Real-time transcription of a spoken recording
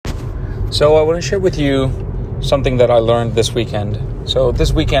So I want to share with you something that I learned this weekend. So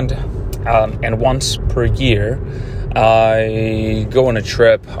this weekend, and once per year, I go on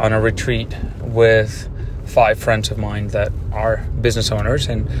a retreat with 5 friends of mine that are business owners.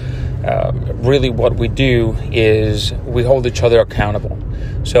 And really what we do is we hold each other accountable.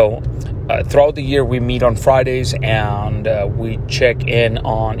 So throughout the year, we meet on Fridays and we check in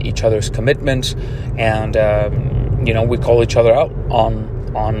on each other's commitments, and we call each other out on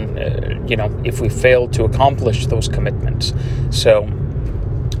if we fail to accomplish those commitments. So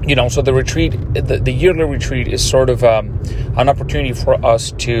the retreat, the yearly retreat is sort of an opportunity for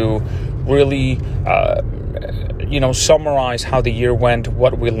us to really summarize how the year went,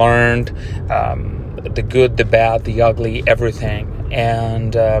 what we learned, the good, the bad, the ugly, everything,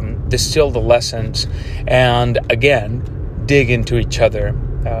 and distill the lessons, and again dig into each other.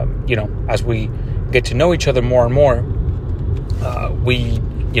 As we get to know each other more and more, we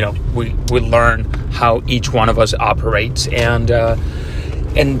learn how each one of us operates, and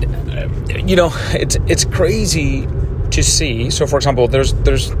it's crazy to see. So, for example,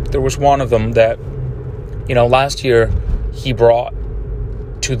 there was one of them that last year he brought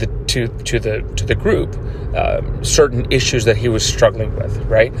to the group certain issues that he was struggling with,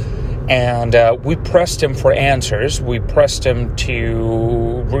 right? And we pressed him for answers. We pressed him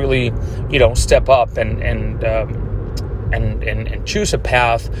to really step up and choose a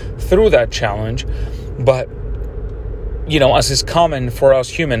path through that challenge. But as is common for us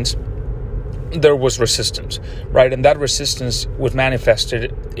humans, there was resistance, right? And that resistance was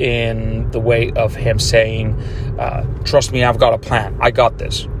manifested in the way of him saying, trust me, I've got a plan. I got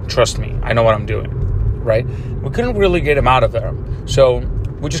this. Trust me. I know what I'm doing, right? We couldn't really get him out of there. So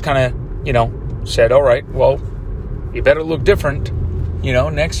we just kind of, said, all right, well, you better look different,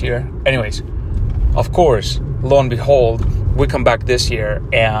 next year. Anyways, of course, lo and behold, we come back this year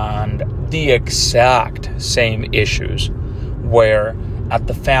and the exact same issues were at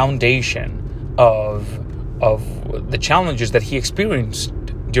the foundation of the challenges that he experienced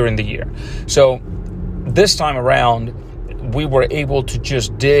during the year. So this time around, we were able to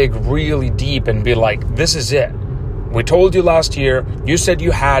just dig really deep and be like, this is it. We told you last year, you said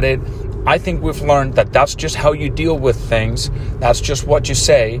you had it. I think we've learned that that's just how you deal with things. That's just what you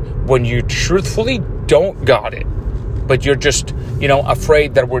say when you truthfully don't got it. But you're just,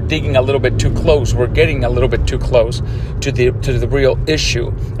 afraid that we're digging a little bit too close. We're getting a little bit too close to the real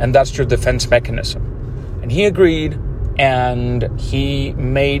issue. And that's your defense mechanism. And he agreed, and he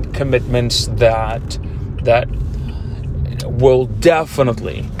made commitments that will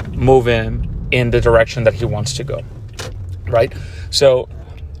definitely move him in the direction that he wants to go, right? So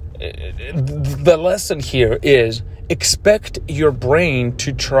the lesson here is, expect your brain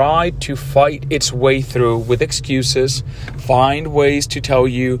to try to fight its way through with excuses, find ways to tell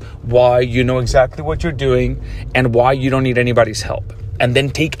you why you know exactly what you're doing and why you don't need anybody's help. And then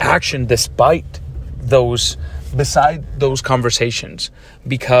take action beside those conversations,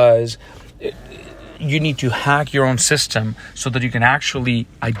 because you need to hack your own system so that you can actually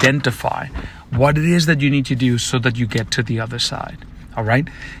identify what it is that you need to do so that you get to the other side. All right?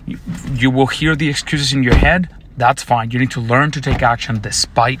 You will hear the excuses in your head. That's fine. You need to learn to take action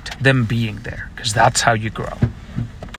despite them being there, because that's how you grow.